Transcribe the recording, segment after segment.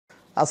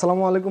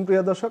আসসালামু আলাইকুম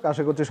প্রিয় দর্শক,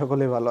 আশা করছি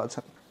সকলেই ভালো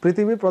আছেন।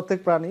 পৃথিবীর প্রত্যেক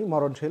প্রাণী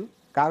মরণশীল,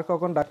 কার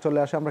কখন ডাক চলে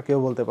আসে আমরা কেউ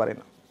বলতে পারি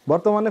না।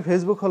 বর্তমানে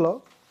ফেসবুক হলো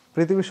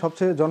পৃথিবীর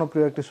সবচেয়ে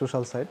জনপ্রিয় একটি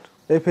সোশ্যাল সাইট।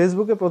 এই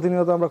ফেসবুকে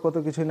প্রতিনিয়ত আমরা কত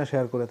কিছুই না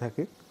শেয়ার করে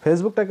থাকি।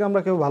 ফেসবুকটাকে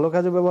আমরা কেউ ভালো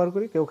কাজে ব্যবহার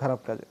করি, কেউ খারাপ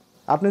কাজে।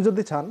 আপনি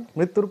যদি চান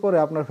মৃত্যুর পরে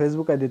আপনার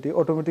ফেসবুক আইডিটি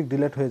অটোমেটিক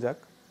ডিলিট হয়ে যাক,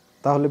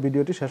 তাহলে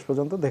ভিডিওটি শেষ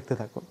পর্যন্ত দেখতে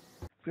থাকুন।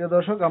 প্রিয়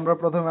দর্শক, আমরা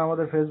প্রথমে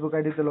আমাদের ফেসবুক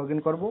আইডিতে লগ ইন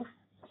করবো।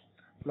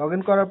 লগ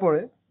ইন করার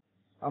পরে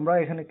আমরা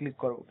এখানে ক্লিক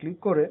করব। ক্লিক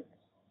করে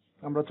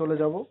আমরা চলে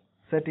যাব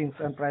সেটিংস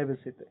অ্যান্ড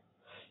প্রাইভেসিতে।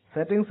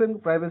 সেটিংস অ্যান্ড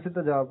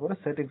প্রাইভেসিতে যাওয়ার পরে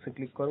সেটিংসে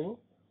ক্লিক করব।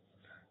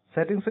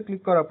 সেটিংসে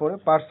ক্লিক করার পরে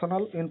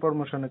পার্সোনাল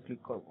ইনফরমেশনে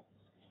ক্লিক করব।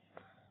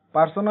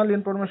 পার্সোনাল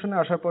ইনফরমেশনে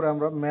আসার পরে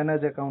আমরা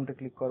ম্যানেজ অ্যাকাউন্টে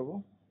ক্লিক করব।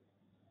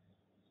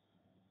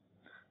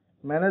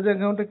 ম্যানেজ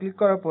অ্যাকাউন্টে ক্লিক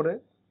করার পরে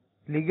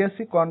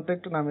লিগেসি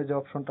কন্ট্যাক্ট নামে যে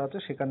অপশনটা আছে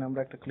সেখানে আমরা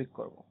একটা ক্লিক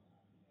করব।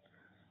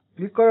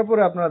 ক্লিক করার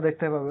পরে আপনারা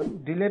দেখতে পাবেন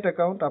ডিলিট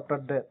অ্যাকাউন্ট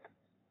আফটার ডেথ।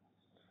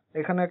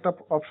 এখানে একটা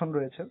অপশন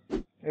রয়েছে,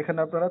 এখানে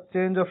আপনারা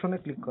চেঞ্জ অপশনে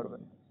ক্লিক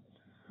করবেন।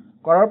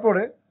 করার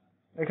পরে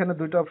এখানে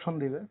দুইটা অপশন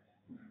দিবে,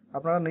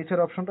 আপনারা নিচের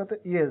অপশনটাতে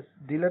ইয়েস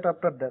ডিলিট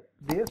আফটার ডেথ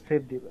দিয়ে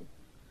সেভ দিবেন।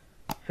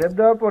 সেভ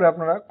দেওয়ার পরে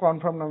আপনারা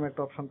কনফার্ম নামে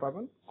একটা অপশন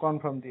পাবেন,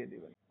 কনফার্ম দিয়ে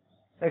দিবেন।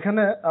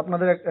 এখানে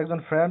আপনাদের একজন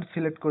ফ্রেন্ড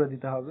সিলেক্ট করে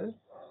দিতে হবে।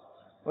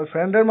 ওই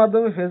ফ্রেন্ডের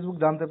মাধ্যমে ফেসবুক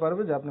জানতে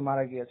পারবে যে আপনি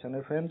মারা গিয়েছেন।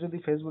 ওই ফ্রেন্ড যদি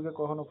ফেসবুকে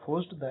কখনো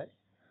পোস্ট দেয়,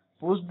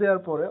 পোস্ট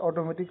দেওয়ার পরে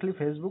অটোমেটিকলি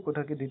ফেসবুক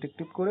ওটাকে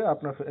ডিটেকটিভ করে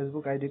আপনার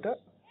ফেসবুক আইডিটা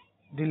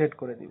ডিলিট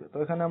করে দিবে। তো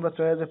এখানে আমরা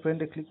চয়েস এ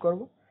ফ্রেন্ডে ক্লিক করব।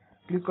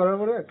 ক্লিক করার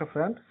পরে একটা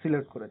ফ্রেন্ড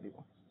সিলেক্ট করে দিব।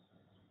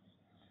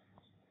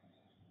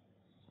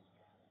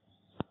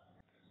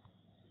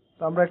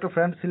 তো আমরা একটা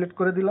ফ্রেন্ড সিলেক্ট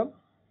করে দিলাম,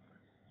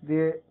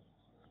 দিয়ে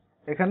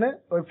এখানে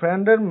ওই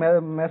ফ্রেন্ডের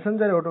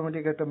মেসেঞ্জারে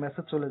অটোমেটিক একটা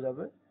মেসেজ চলে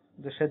যাবে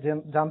যে সে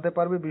জানতে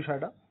পারবে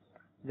বিষয়টা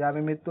যে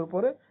আমি মৃত্যুর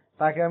পরে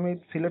তাকে আমি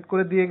সিলেক্ট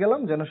করে দিয়ে গেলাম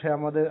যেন সে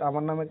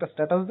আমার নামে একটা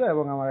স্ট্যাটাস দেয়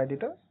এবং আমার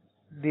আইডিটা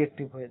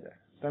ডিঅ্যাক্টিভ হয়ে যায়।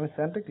 তো আমি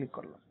সেন্ডে ক্লিক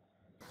করলাম।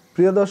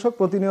 প্রিয় দর্শক,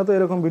 প্রতিনিয়ত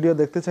এরকম ভিডিও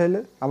দেখতে চাইলে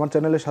আমার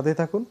চ্যানেলের সাথেই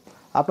থাকুন।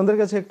 আপনাদের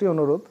কাছে একটি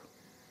অনুরোধ,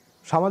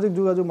 সামাজিক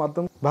যোগাযোগ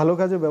মাধ্যম ভালো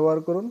কাজে ব্যবহার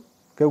করুন,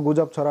 কেউ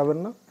গুজব ছড়াবেন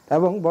না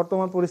এবং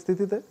বর্তমান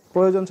পরিস্থিতিতে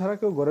প্রয়োজন ছাড়া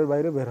কেউ ঘরের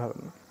বাইরে বের হবেন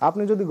না।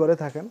 আপনি যদি ঘরে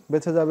থাকেন,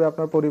 বেঁচে যাবে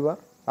আপনার পরিবার,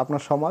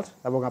 আপনার সমাজ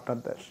এবং আপনার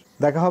দেশ।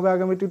 দেখা হবে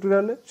আগামী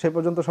টিউটোরিয়ালে। সেই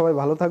পর্যন্ত সবাই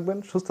ভালো থাকবেন,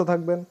 সুস্থ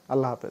থাকবেন।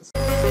 আল্লাহ হাফেজ।